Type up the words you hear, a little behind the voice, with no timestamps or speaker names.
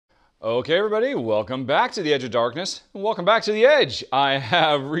Okay, everybody, welcome back to the Edge of Darkness. Welcome back to the Edge. I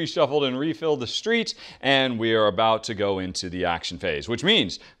have reshuffled and refilled the street, and we are about to go into the action phase, which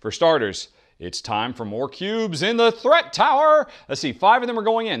means, for starters, it's time for more cubes in the threat tower. Let's see, 5 of them are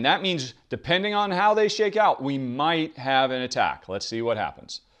going in. That means, depending on how they shake out, we might have an attack. Let's see what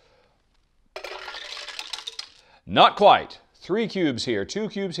happens. Not quite. 3 cubes here, 2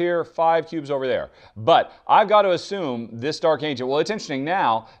 cubes here, 5 cubes over there. But I've got to assume this Dark Agent, well, it's interesting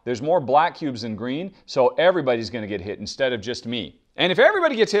now, there's more black cubes than green, so everybody's going to get hit instead of just me. And if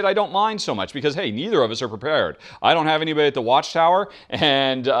everybody gets hit, I don't mind so much because, hey, neither of us are prepared. I don't have anybody at the watchtower,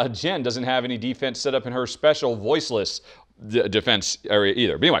 and Jen doesn't have any defense set up in her special voiceless defense area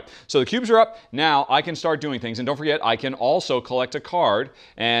either. But anyway, so the cubes are up. Now I can start doing things. And don't forget, I can also collect a card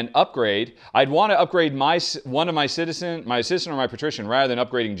and upgrade. I'd want to upgrade one of my citizen or my patrician rather than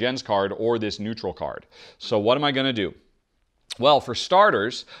upgrading Jen's card or this neutral card. So what am I going to do? Well, for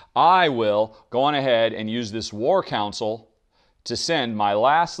starters, I will go on ahead and use this War Council to send my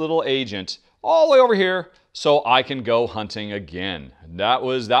last little agent all the way over here so I can go hunting again. That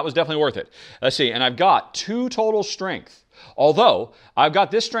was definitely worth it. Let's see, and I've got 2 total strength. Although, I've got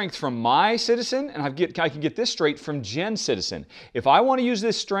this strength from my citizen, and I can get this straight from Jen's citizen. If I want to use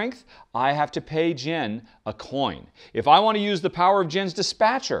this strength, I have to pay Jen a coin. If I want to use the power of Jen's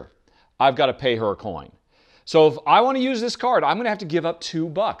dispatcher, I've got to pay her a coin. So if I want to use this card, I'm going to have to give up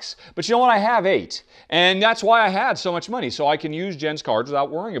 $2. But you know what? I have 8. And that's why I had so much money. So I can use Jen's cards without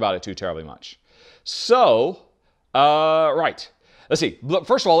worrying about it too terribly much. So, right. Let's see. Look,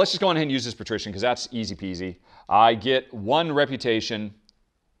 first of all, let's just go ahead and use this patrician because that's easy peasy. I get 1 reputation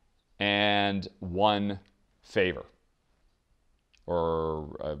and 1 favor.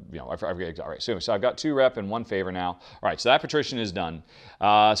 Or, I forget exactly. All right, so I've got 2 rep and 1 favor now. All right, so that patrician is done.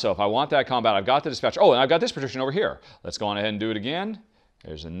 So if I want that combat, I've got the dispatch. Oh, and I've got this patrician over here. Let's go on ahead and do it again.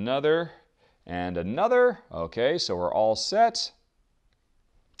 There's another and another. Okay, so we're all set.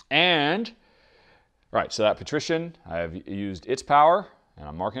 And, right, so that patrician, I've used its power, and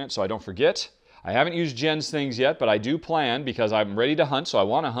I'm marking it so I don't forget. I haven't used Jen's things yet, but I do plan because I'm ready to hunt, so I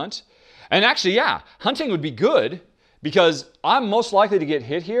want to hunt. And actually, yeah, hunting would be good because I'm most likely to get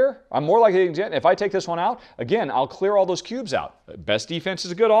hit here. I'm more likely to get, if I take this one out, again, I'll clear all those cubes out. Best defense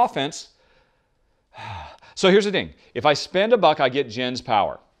is a good offense. So here's the thing. If I spend $1, I get Jen's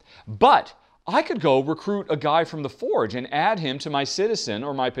power. But I could go recruit a guy from the Forge and add him to my citizen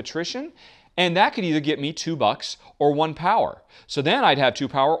or my patrician, and that could either get me $2 or 1 power. So then I'd have 2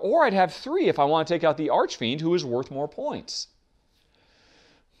 power, or I'd have 3 if I want to take out the Archfiend, who is worth more points.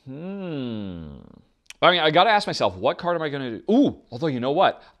 I mean, I got to ask myself, what card am I going to do? Ooh, although you know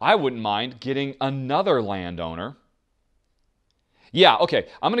what? I wouldn't mind getting another landowner. Yeah, okay.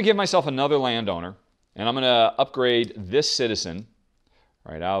 I'm going to give myself another landowner, and I'm going to upgrade this citizen.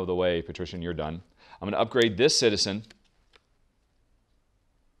 Right, out of the way, patrician, you're done. I'm going to upgrade this citizen.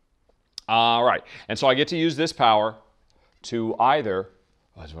 All right, and so I get to use this power to either...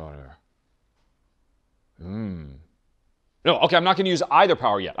 No, okay, I'm not going to use either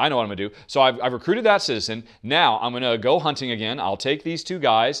power yet. I know what I'm going to do. So I've recruited that citizen. Now I'm going to go hunting again. I'll take these 2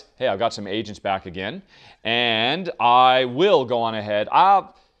 guys. Hey, I've got some agents back again. And I will go on ahead.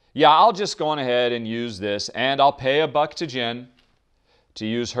 I'll just go on ahead and use this. And I'll pay $1 to Jen to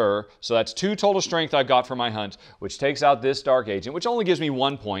use her. So that's 2 total strength I've got for my hunt, which takes out this Dark Agent, which only gives me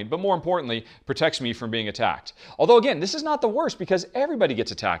 1 point, but more importantly, protects me from being attacked. Although again, this is not the worst because everybody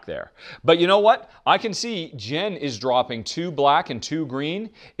gets attacked there. But you know what? I can see Jen is dropping 2 black and 2 green.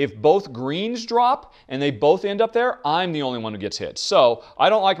 If both greens drop and they both end up there, I'm the only one who gets hit. So I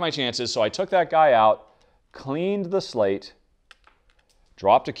don't like my chances, so I took that guy out, cleaned the slate,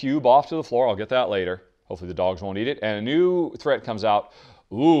 dropped a cube off to the floor. I'll get that later. Hopefully the dogs won't eat it. And a new threat comes out.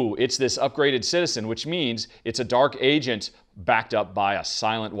 Ooh, it's this upgraded citizen, which means it's a Dark Agent backed up by a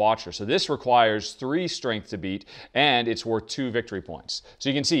Silent Watcher. So this requires 3 strength to beat, and it's worth 2 victory points. So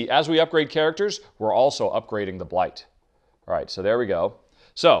you can see, as we upgrade characters, we're also upgrading the Blight. All right, so there we go.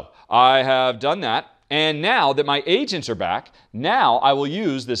 So I have done that, and now that my agents are back, now I will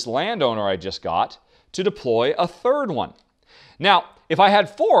use this landowner I just got to deploy a 3rd one. Now, if I had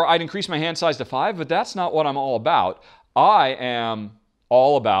 4, I'd increase my hand size to 5, but that's not what I'm all about. I am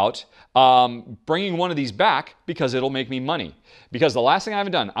all about bringing one of these back because it'll make me money. Because the last thing I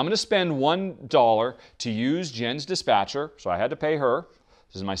haven't done, I'm going to spend $1 to use Jen's dispatcher, so I had to pay her.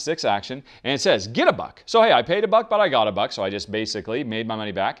 This is my 6th action, and it says, get $1. So hey, I paid $1, but I got $1, so I just basically made my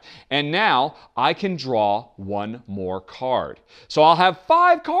money back. And now I can draw 1 more card. So I'll have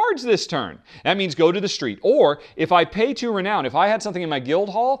 5 cards this turn. That means go to the street. Or if I pay 2 renown, if I had something in my guild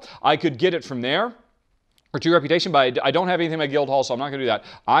hall, I could get it from there. or 2 reputation, but I don't have anything in my guild hall, so I'm not going to do that.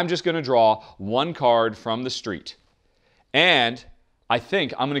 I'm just going to draw 1 card from the street. And I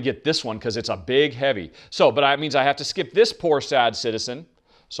think I'm going to get this one because it's a big heavy. So, but that means I have to skip this poor sad citizen.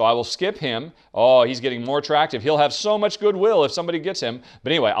 So I will skip him. Oh, he's getting more attractive. He'll have so much goodwill if somebody gets him.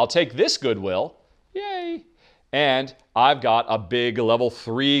 But anyway, I'll take this goodwill. Yay. And I've got a big level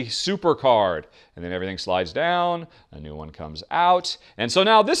 3 super card. And then everything slides down. A new one comes out. And so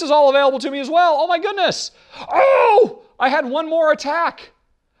now this is all available to me as well. Oh my goodness. Oh, I had 1 more attack.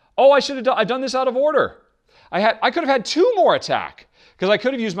 Oh, I should have done this out of order. I could have had 2 more attack. Because I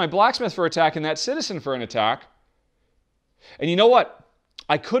could have used my blacksmith for attack and that citizen for an attack. And you know what?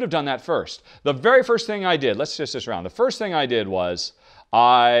 I could have done that first. The very first thing I did, let's just this around. The first thing I did was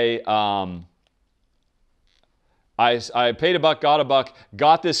I paid a buck, got a buck,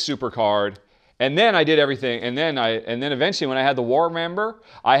 got this super card, and then I did everything. And then eventually when I had the war member,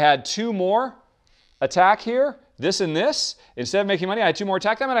 I had 2 more attack here, this and this. Instead of making money, I had 2 more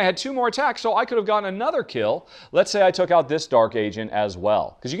attack. That meant I had 2 more attacks, so I could have gotten another kill. Let's say I took out this dark agent as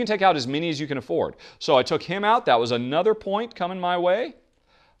well, because you can take out as many as you can afford. So I took him out. That was another point coming my way.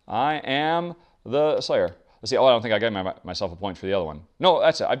 I am the Slayer. Let's see. Oh, I don't think I gave myself a point for the other one. No,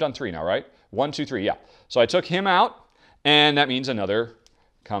 that's it. I've done 3 now, right? 1, 2, 3. Yeah. So I took him out, and that means another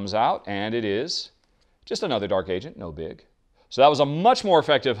comes out, and it is just another dark agent. No big. So that was a much more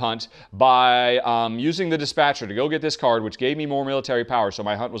effective hunt by using the dispatcher to go get this card, which gave me more military power, so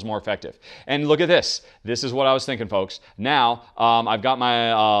my hunt was more effective. And look at this. This is what I was thinking, folks. Now, I've got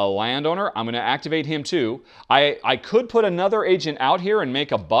my landowner. I'm going to activate him too. I could put another agent out here and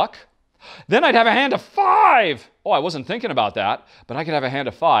make a buck. Then I'd have a hand of 5. Oh, I wasn't thinking about that, but I could have a hand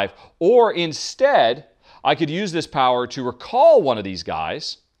of 5. Or instead, I could use this power to recall one of these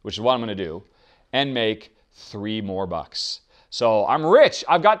guys, which is what I'm going to do, and make 3 more bucks. So I'm rich.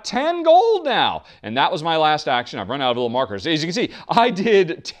 I've got 10 gold now. And that was my last action. I've run out of little markers. As you can see, I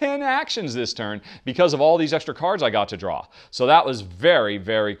did 10 actions this turn because of all these extra cards I got to draw. So that was very,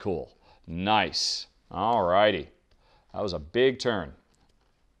 very cool. Nice. All righty. That was a big turn.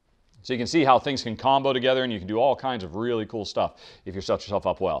 So you can see how things can combo together, and you can do all kinds of really cool stuff if you set yourself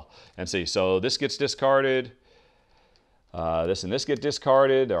up well. And see, so this gets discarded. This and this get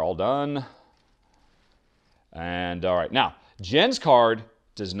discarded. They're all done. And all right, now, Jen's card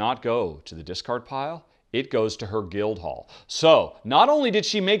does not go to the discard pile. It goes to her guild hall. So not only did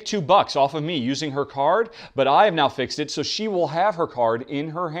she make 2 bucks off of me using her card, but I have now fixed it so she will have her card in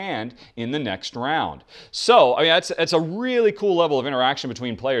her hand in the next round. So, I mean, that's a really cool level of interaction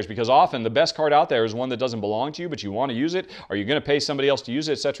between players, because often the best card out there is one that doesn't belong to you, but you want to use it. Are you going to pay somebody else to use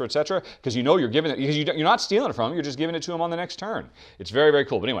it, etc., etc.? Because you know you're giving it, because you're not stealing it from them, you're just giving it to them on the next turn. It's very, very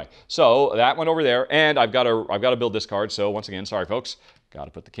cool. But anyway, so that went over there, and I've got to build this card. So once again, sorry folks, got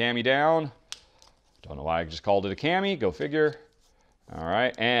to put the cami down. Don't know why I just called it a cami. Go figure. All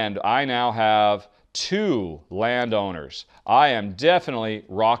right. And I now have 2 landowners. I am definitely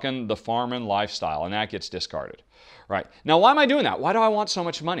rocking the farming lifestyle, and that gets discarded. Right. Now, why am I doing that? Why do I want so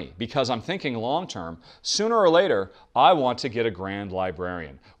much money? Because I'm thinking long term, sooner or later, I want to get a Grand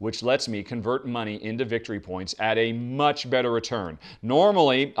Librarian, which lets me convert money into victory points at a much better return.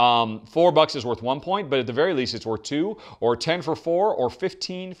 Normally, 4 bucks is worth 1 point, but at the very least, it's worth 2, or 10 for 4, or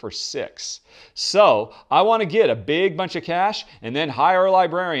 15 for 6. So I want to get a big bunch of cash and then hire a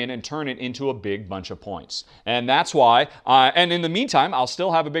librarian and turn it into a big bunch of points. And that's why, and in the meantime, I'll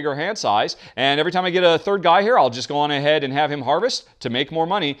still have a bigger hand size. And every time I get a 3rd guy here, I'll just go on ahead and have him harvest to make more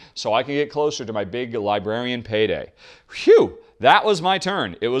money so I can get closer to my big librarian payday. Phew, that was my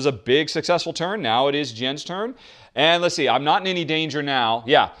turn. It was a big successful turn. Now it is Jen's turn. And let's see, I'm not in any danger now.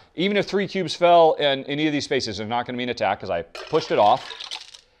 Yeah, even if 3 cubes fell in any of these spaces, there's not going to be an attack because I pushed it off.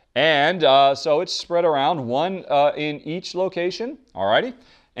 And so it's spread around, 1 in each location. Alrighty.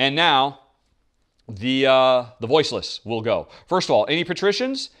 And now the voiceless will go. First of all, any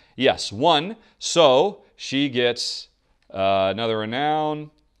patricians? Yes, 1. So she gets another renown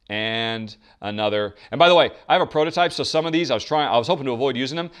and another. And by the way, I have a prototype, so some of these I was hoping to avoid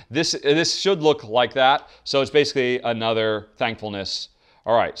using them. This should look like that. So it's basically another thankfulness.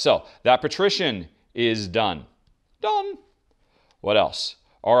 All right, so that patrician is done. Done. What else?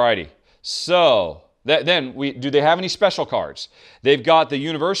 All righty. So then do they have any special cards? They've got the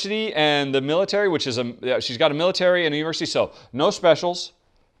university and the military, which is she's got a military and a university. So no specials,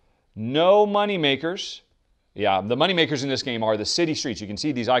 no money makers. Yeah, the money makers in this game are the city streets. You can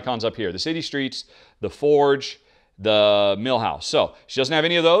see these icons up here. The city streets, the forge, the mill house. So she doesn't have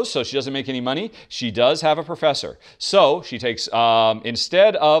any of those, so she doesn't make any money. She does have a professor. So she takes,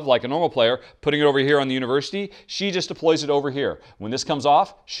 instead of like a normal player, putting it over here on the university, she just deploys it over here. When this comes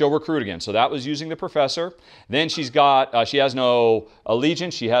off, she'll recruit again. So that was using the professor. Then she's got, she has no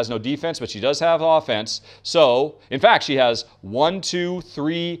allegiance, she has no defense, but she does have offense. So, in fact, she has 1, 2,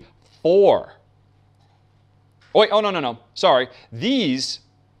 3, 4. Oh, wait, oh, no. Sorry. These,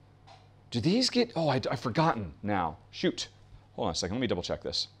 do these get, oh, I've forgotten now. Shoot. Hold on a second. Let me double check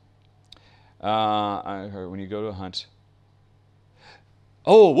this. When you go to a hunt.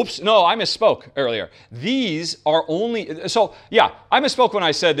 Oh, whoops. No, I misspoke earlier. These are only, so yeah, I misspoke when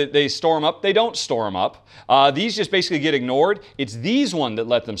I said that they store them up. They don't store them up. These just basically get ignored. It's these one that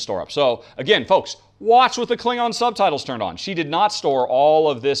let them store up. So again, folks, watch with the Klingon subtitles turned on. She did not store all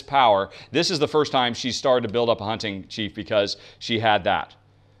of this power. This is the first time she started to build up a hunting chief because she had that.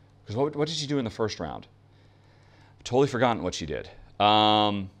 Because what did she do in the first round? I've totally forgotten what she did.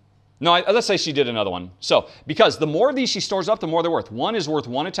 No, let's say she did another one. So, because the more of these she stores up, the more they're worth. 1 is worth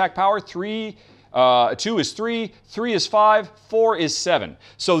 1 attack power, 2 is 3, 3 is 5, 4 is 7.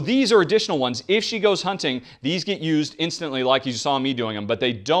 So these are additional ones. If she goes hunting, these get used instantly like you saw me doing them, but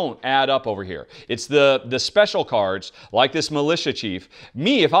they don't add up over here. It's the special cards, like this militia chief.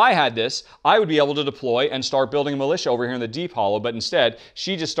 Me, if I had this, I would be able to deploy and start building a militia over here in the deep hollow, but instead,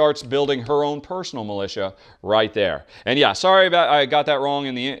 she just starts building her own personal militia right there. And yeah, sorry about I got that wrong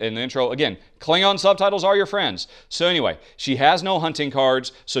in the intro. Again, Klingon subtitles are your friends. So anyway, she has no hunting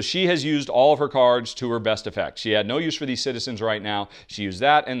cards, so she has used all of her cards to her best effect. She had no use for these citizens right now. She used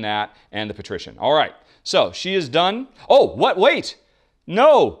that, and the patrician. All right, so she is done. Oh, what? Wait.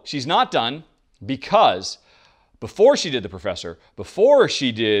 No, she's not done, because before she did the professor, before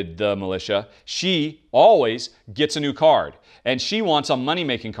she did the militia, she always gets a new card. And she wants a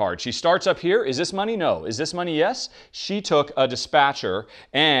money-making card. She starts up here. Is this money? No. Is this money? Yes. She took a dispatcher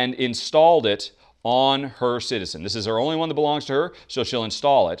and installed it on her citizen. This is her only one that belongs to her, so she'll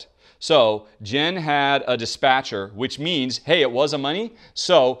install it. So Jen had a dispatcher, which means, hey, it was a money,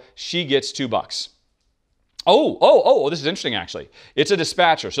 so she gets $2. Oh, this is interesting, actually. It's a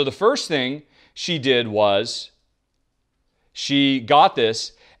dispatcher. So the first thing she did was she got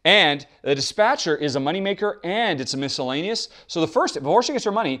this, and the dispatcher is a moneymaker and it's a miscellaneous. So before she gets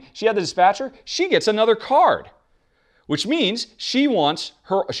her money, she had the dispatcher, she gets another card, which means she always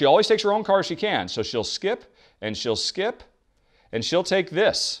takes her own card if she can. So she'll skip, and she'll take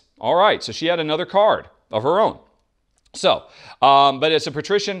this. All right, so she had another card of her own. So, but it's a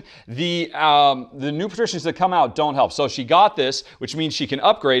patrician. The new patricians that come out don't help. So she got this, which means she can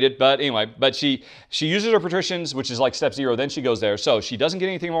upgrade it. But anyway, she uses her patricians, which is like step 0. Then she goes there. So she doesn't get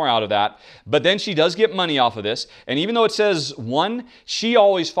anything more out of that. But then she does get money off of this. And even though it says 1, she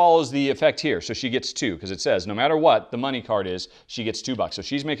always follows the effect here. So she gets 2, because it says no matter what the money card is, she gets $2. So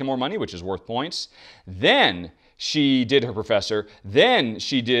she's making more money, which is worth points. Then she did her professor, then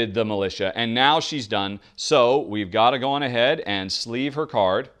she did the militia, and now she's done. So we've got to go on ahead and sleeve her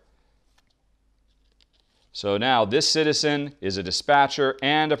card. So now this citizen is a dispatcher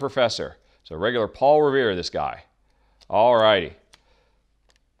and a professor. So regular Paul Revere, this guy. All righty.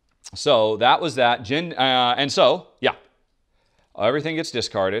 So that was that. And so, yeah, everything gets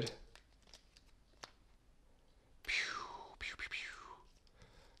discarded.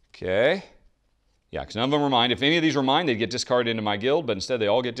 Okay. Yeah, because none of them were mine. If any of these were mine, they'd get discarded into my guild, but instead they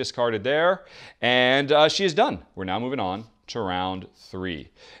all get discarded there. And she is done. We're now moving on to round 3.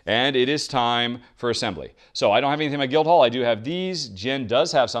 And it is time for assembly. So I don't have anything in my guild hall. I do have these. Jen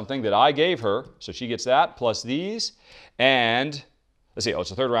does have something that I gave her, so she gets that, plus these. And let's see,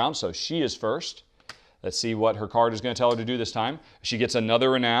 it's the 3rd round, so she is first. Let's see what her card is going to tell her to do this time. She gets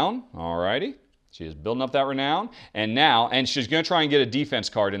another renown. All righty. She is building up that renown. And she's going to try and get a defense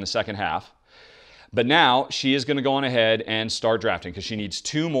card in the second half. But now she is going to go on ahead and start drafting because she needs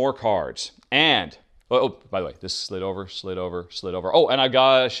 2 more cards. And, by the way, this slid over. Oh, and I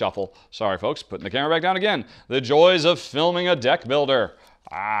got a shuffle. Sorry, folks, putting the camera back down again. The joys of filming a deck builder.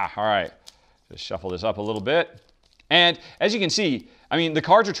 All right. Just shuffle this up a little bit. And as you can see, I mean, the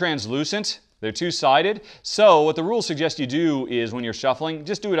cards are translucent. They're 2-sided. So what the rules suggest you do is when you're shuffling,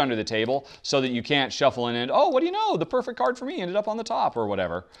 just do it under the table so that you can't shuffle in and, oh, what do you know? The perfect card for me ended up on the top or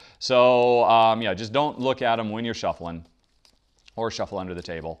whatever. So, yeah, just don't look at them when you're shuffling or shuffle under the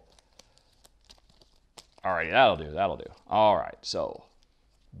table. All right, that'll do. All right, so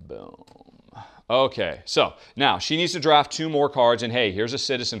boom. Okay, so now she needs to draft 2 more cards, and hey, here's a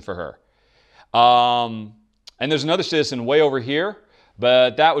citizen for her. And there's another citizen way over here,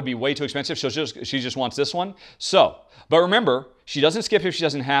 but that would be way too expensive, so she just wants this one. So, but remember, she doesn't skip if she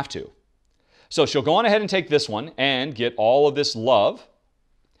doesn't have to. So she'll go on ahead and take this one and get all of this love.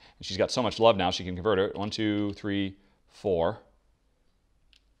 And she's got so much love now, she can convert it. 1, 2, 3, 4.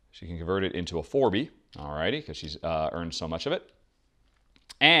 She can convert it into a 4B, all righty, because she's earned so much of it.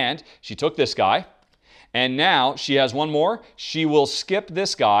 And she took this guy, and now she has one more. She will skip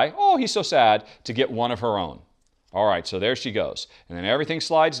this guy, oh, he's so sad, to get one of her own. All right, so there she goes. And then everything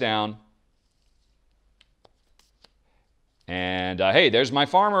slides down. And hey, there's my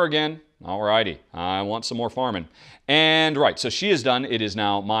farmer again. All righty, I want some more farming. And right, so she is done. It is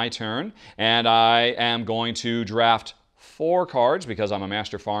now my turn, and I am going to draft 4 cards because I'm a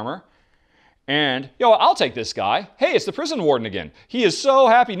master farmer. And, I'll take this guy. Hey, it's the prison warden again. He is so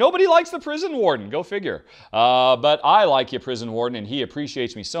happy. Nobody likes the prison warden. Go figure. But I like you, prison warden, and he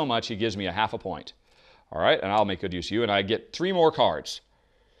appreciates me so much, he gives me a half a point. All right, and I'll make good use of you, and I get 3 more cards.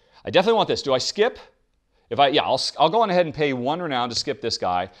 I definitely want this. Do I skip? I'll go on ahead and pay 1 renown to skip this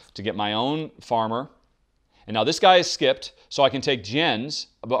guy to get my own farmer. And now this guy is skipped, so I can take Jen's,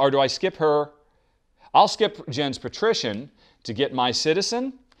 or do I skip her? I'll skip Jen's patrician to get my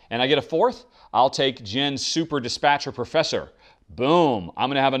citizen, and I get a 4th. I'll take Jen's super dispatcher professor. Boom, I'm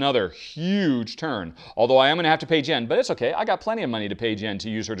going to have another huge turn. Although I am going to have to pay Jen, but it's okay. I got plenty of money to pay Jen to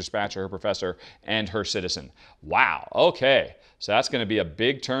use her dispatcher, her professor, and her citizen. Wow, okay. So that's going to be a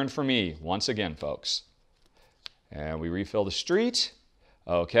big turn for me once again, folks. And we refill the street.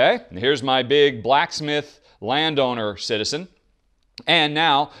 Okay, and here's my big blacksmith landowner citizen. And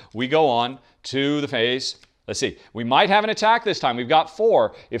now we go on to the phase. Let's see, we might have an attack this time. We've got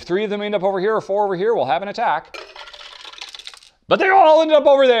 4. If 3 of them end up over here or 4 over here, we'll have an attack. But they all ended up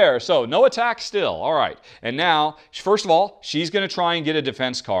over there, so no attack still. All right, and now, first of all, she's going to try and get a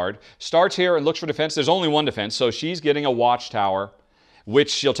defense card. Starts here and looks for defense. There's only 1 defense, so she's getting a watchtower,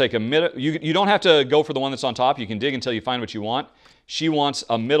 which she'll take a middle. You don't have to go for the one that's on top. You can dig until you find what you want. She wants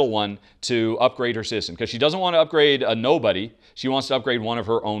a middle one to upgrade her citizen because she doesn't want to upgrade a nobody. She wants to upgrade one of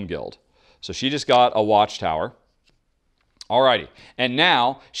her own guild. So she just got a watchtower. Alrighty, and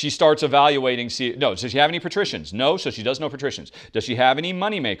now she starts evaluating. Does she have any patricians? No, so she does no patricians. Does she have any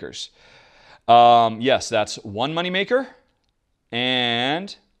money makers? Yes, that's 1 money maker.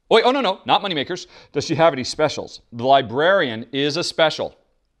 And, wait, oh no, not money makers. Does she have any specials? The librarian is a special.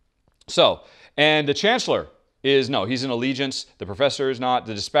 So, and the chancellor is, no, he's an allegiance. The professor is not.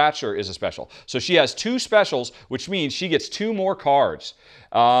 The dispatcher is a special. So she has 2 specials, which means she gets 2 more cards.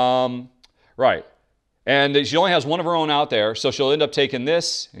 Right. And she only has 1 of her own out there, so she'll end up taking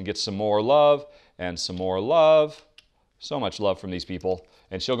this and get some more love and some more love. So much love from these people.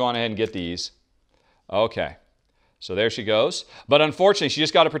 And she'll go on ahead and get these. Okay. So there she goes. But unfortunately, she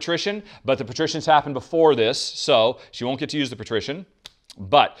just got a patrician, but the patricians happened before this, so she won't get to use the patrician.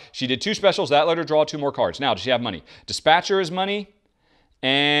 But she did 2 specials. That let her draw 2 more cards. Now, does she have money? Dispatcher is money,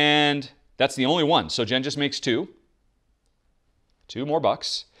 and that's the only one. So Jen just makes 2. 2 more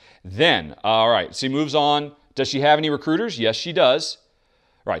bucks. Then, all right, she moves on. Does she have any recruiters? Yes, she does.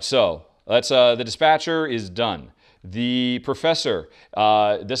 Right, so that's the dispatcher is done. The professor,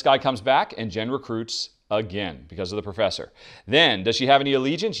 this guy comes back, and Jen recruits again because of the professor. Then, does she have any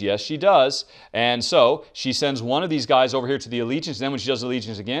allegiance? Yes, she does. And so she sends one of these guys over here to the allegiance. Then when she does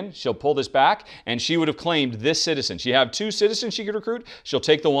allegiance again, she'll pull this back, and she would have claimed this citizen. She have 2 citizens she could recruit. She'll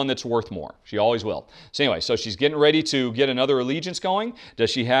take the one that's worth more. She always will. So anyway, so she's getting ready to get another allegiance going. Does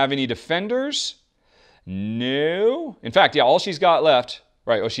she have any defenders? No. In fact, yeah, all she's got left,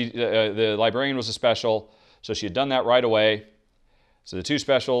 right, the librarian was a special, so she had done that right away. So the 2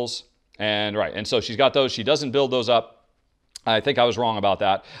 specials. And right, and so she's got those. She doesn't build those up. I think I was wrong about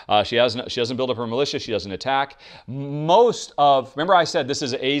that. She doesn't build up her militia. She doesn't attack. Remember I said this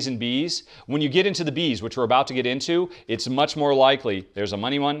is A's and B's? When you get into the B's, which we're about to get into, it's much more likely. There's a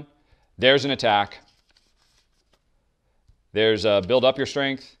money one. There's an attack. There's a build up your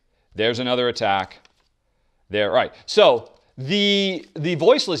strength. There's another attack. There, right. So the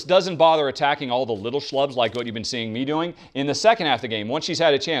voiceless doesn't bother attacking all the little schlubs like what you've been seeing me doing. In the second half of the game, once she's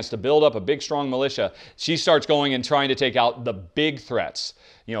had a chance to build up a big, strong militia, she starts going and trying to take out the big threats.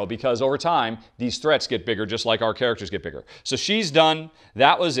 Because over time, these threats get bigger just like our characters get bigger. So she's done.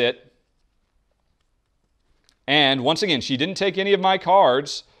 That was it. And once again, she didn't take any of my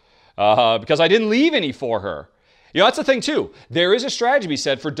cards because I didn't leave any for her. That's the thing too. There is a strategy to be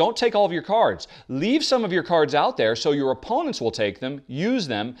said for don't take all of your cards. Leave some of your cards out there so your opponents will take them, use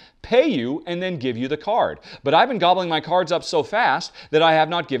them, pay you, and then give you the card. But I've been gobbling my cards up so fast that I have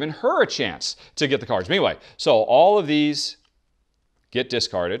not given her a chance to get the cards. But anyway, so all of these get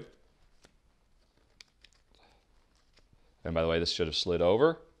discarded. And by the way, this should have slid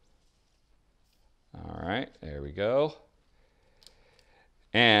over. All right, there we go.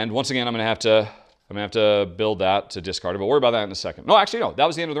 And once again, I'm gonna have to build that to discard it, but worry about that in a second. No, actually, no, that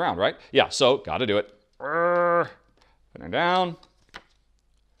was the end of the round, right? Yeah, so gotta do it. Put it down.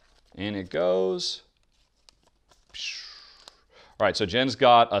 And it goes. All right, so Jen's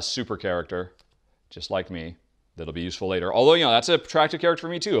got a super character, just like me, that'll be useful later. Although, you know, that's an attractive character for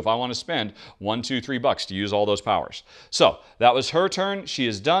me too if I want to spend $1, $2, $3 to use all those powers. So that was her turn. She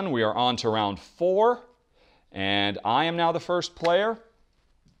is done. We are on to round 4. And I am now the first player.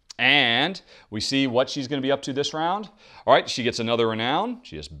 And we see what she's going to be up to this round. All right, she gets another renown.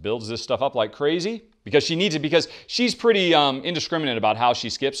 She just builds this stuff up like crazy because she needs it, because she's pretty indiscriminate about how she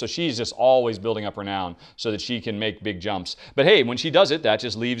skips, so she's just always building up renown so that she can make big jumps. But hey, when she does it, that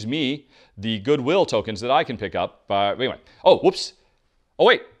just leaves me the goodwill tokens that I can pick up. Anyway, oh, whoops. Oh,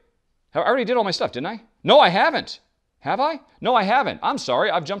 wait. I already did all my stuff, didn't I? No, I haven't. Have I? No, I haven't. I'm sorry.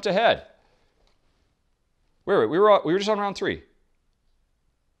 I've jumped ahead. Wait, we were just on round 3.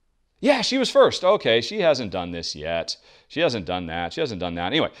 Yeah, she was first. Okay, she hasn't done this yet. She hasn't done that. She hasn't done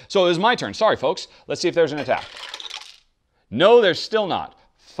that. Anyway, so it was my turn. Sorry, folks. Let's see if there's an attack. No, there's still not.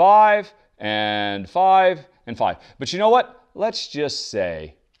 5 and 5 and 5. But you know what? Let's just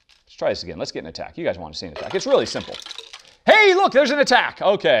say, let's try this again. Let's get an attack. You guys want to see an attack. It's really simple. Hey, look, there's an attack.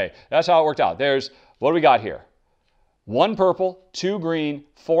 Okay, that's how it worked out. What do we got here? 1 purple, 2 green,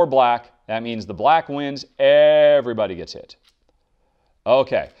 4 black. That means the black wins. Everybody gets hit.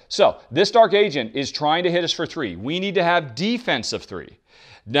 Okay, so this Dark Agent is trying to hit us for 3. We need to have defense of 3.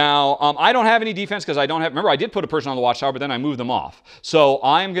 Now, I don't have any defense because I don't have, remember I did put a person on the watchtower, but then I moved them off. So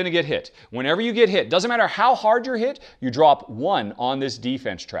I'm going to get hit. Whenever you get hit, doesn't matter how hard you're hit, you drop 1 on this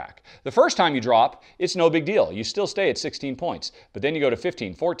defense track. The first time you drop, it's no big deal. You still stay at 16 points. But then you go to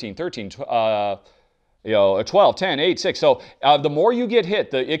 15, 14, 13, 12, 10, 8, 6. So the more you get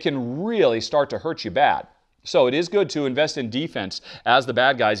hit, it can really start to hurt you bad. So it is good to invest in defense as the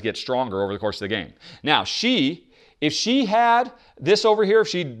bad guys get stronger over the course of the game. Now, if she had this over here, if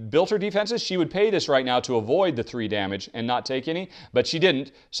she built her defenses, she would pay this right now to avoid the 3 damage and not take any, but she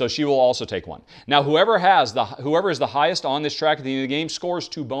didn't, so she will also take 1. Now, whoever is the highest on this track at the end of the game scores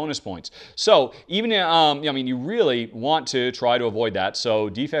 2 bonus points. So even, you really want to try to avoid that, so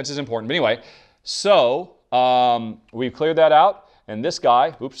defense is important. But anyway, so we've cleared that out. And this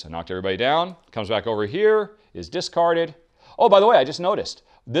guy, oops, I knocked everybody down, comes back over here, is discarded. Oh, by the way, I just noticed,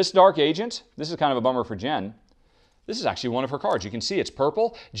 this Dark Agent, this is kind of a bummer for Jen. This is actually one of her cards. You can see it's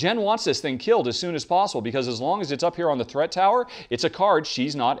purple. Jen wants this thing killed as soon as possible because as long as it's up here on the threat tower, it's a card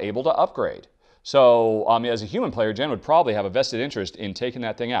she's not able to upgrade. So as a human player, Jen would probably have a vested interest in taking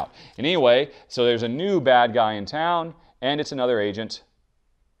that thing out. And anyway, so there's a new bad guy in town, and it's another agent.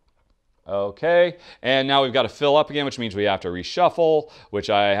 Okay, and now we've got to fill up again, which means we have to reshuffle, which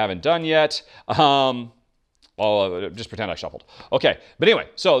I haven't done yet. I'll just pretend I shuffled. Okay, but anyway,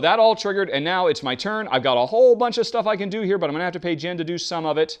 so that all triggered, and now it's my turn. I've got a whole bunch of stuff I can do here, but I'm going to have to pay Jen to do some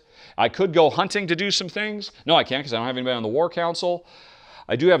of it. I could go hunting to do some things. No, I can't because I don't have anybody on the War Council.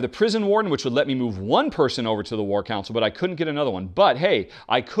 I do have the Prison Warden, which would let me move 1 person over to the War Council, but I couldn't get another one. But hey,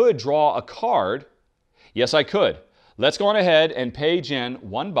 I could draw a card. Yes, I could. Let's go on ahead and pay Jen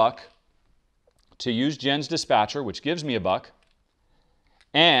 $1 to use Jen's Dispatcher, which gives me $1,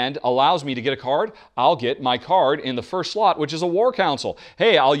 and allows me to get a card. I'll get my card in the first slot, which is a War Council.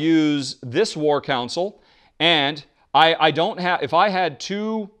 Hey, I'll use this War Council, and I don't have, if I had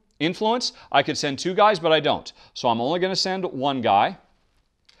 2 influence, I could send 2 guys, but I don't. So I'm only going to send 1 guy.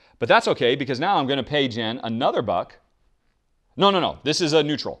 But that's okay, because now I'm going to pay Jen another $1. No, this is a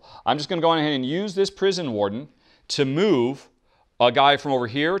neutral. I'm just going to go ahead and use this Prison Warden to move a guy from over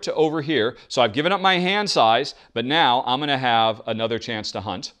here to over here. So I've given up my hand size, but now I'm going to have another chance to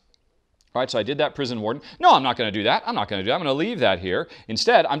hunt. All right, so I did that Prison Warden. No, I'm not going to do that. I'm not going to do that. I'm going to leave that here.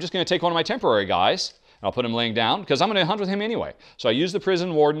 Instead, I'm just going to take one of my temporary guys, and I'll put him laying down, because I'm going to hunt with him anyway. So I use the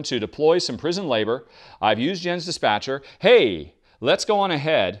Prison Warden to deploy some prison labor. I've used Jen's Dispatcher. Hey, let's go on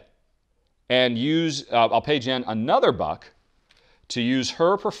ahead and use, I'll pay Jen another $1 to use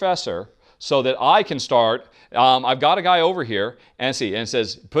her Professor so that I can start. I've got a guy over here, and see, and it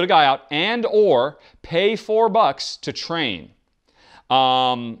says put a guy out and or pay $4 to train.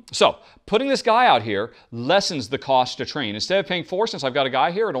 So putting this guy out here lessens the cost to train. Instead of paying 4, since I've got a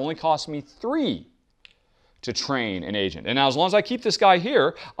guy here, it only costs me 3 to train an agent. And now as long as I keep this guy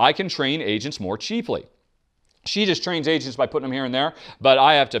here, I can train agents more cheaply. She just trains agents by putting them here and there, but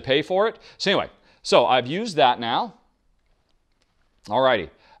I have to pay for it. So anyway, so I've used that now. Alrighty,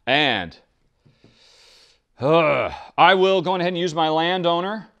 and I will go ahead and use my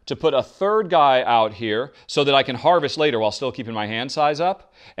landowner to put a 3rd guy out here so that I can harvest later while still keeping my hand size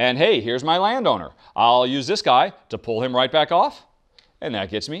up. And hey, here's my landowner. I'll use this guy to pull him right back off. and that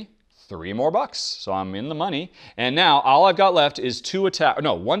gets me 3 more bucks. So I'm in the money. And now all I've got left is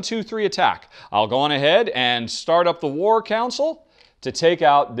 1, 2, 3 attack. I'll go on ahead and start up the War Council to take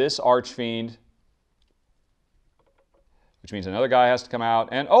out this Archfiend, which means another guy has to come out.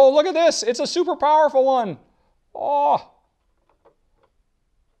 And oh, look at this. It's a super powerful one. Oh.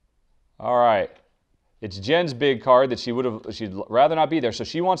 All right. It's Jen's big card that she'd rather not be there. So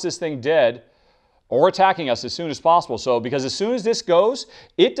she wants this thing dead or attacking us as soon as possible. So because as soon as this goes,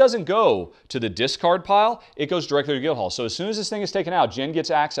 it doesn't go to the discard pile. It goes directly to Guildhall. So as soon as this thing is taken out, Jen gets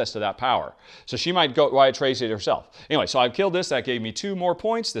access to that power. So she might go Wyatt Tracy it herself. Anyway, so I've killed this. That gave me 2 more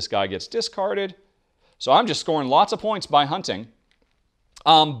points. This guy gets discarded. So I'm just scoring lots of points by hunting.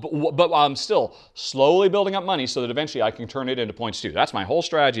 But I'm still slowly building up money so that eventually I can turn it into points too. That's my whole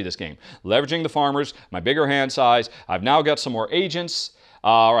strategy this game. Leveraging the farmers, my bigger hand size. I've now got some more agents.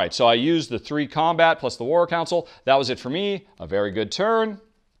 All right, so I used the 3 combat plus the War Council. That was it for me. A very good turn.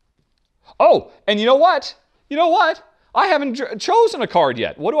 Oh, and you know what? You know what? I haven't chosen a card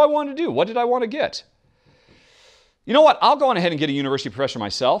yet. What do I want to do? What did I want to get? You know what? I'll go on ahead and get a university professor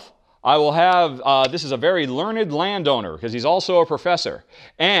myself. I will have, this is a very learned landowner because he's also a professor.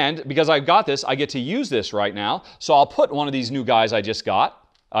 And because I've got this, I get to use this right now. So I'll put one of these new guys I just got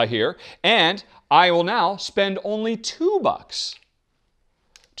here. And I will now spend only $2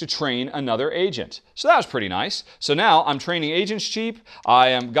 to train another agent. So that was pretty nice. So now I'm training agents cheap.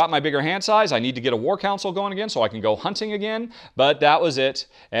 I got my bigger hand size. I need to get a War Council going again so I can go hunting again. But that was it.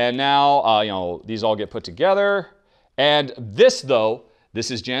 And now, you know, these all get put together. And this, though, this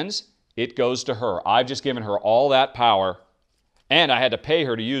is Jen's. It goes to her. I've just given her all that power, and I had to pay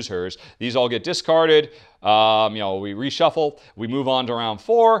her to use hers. These all get discarded. You know, we reshuffle. We move on to round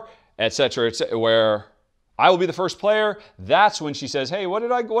 4, etc., where I will be the first player. That's when she says, "Hey, what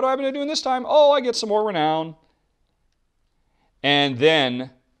am I going to do this time? Oh, I get some more renown." And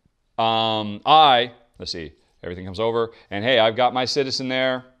then let's see, everything comes over, and hey, I've got my citizen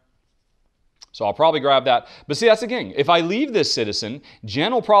there. So I'll probably grab that. But see, that's the thing. If I leave this citizen,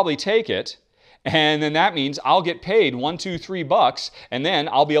 Jen will probably take it, and then that means I'll get paid $1, $2, $3, and then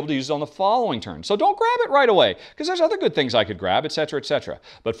I'll be able to use it on the following turn. So don't grab it right away, because there's other good things I could grab, etc., etc.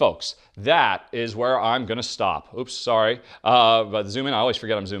 But folks, that is where I'm going to stop. Oops, sorry. But zoom in. I always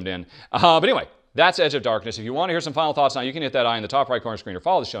forget I'm zoomed in. But anyway, that's Edge of Darkness. If you want to hear some final thoughts now, you can hit that eye in the top right corner screen or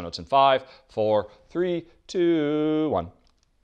follow the show notes in 5, 4, 3, 2, 1.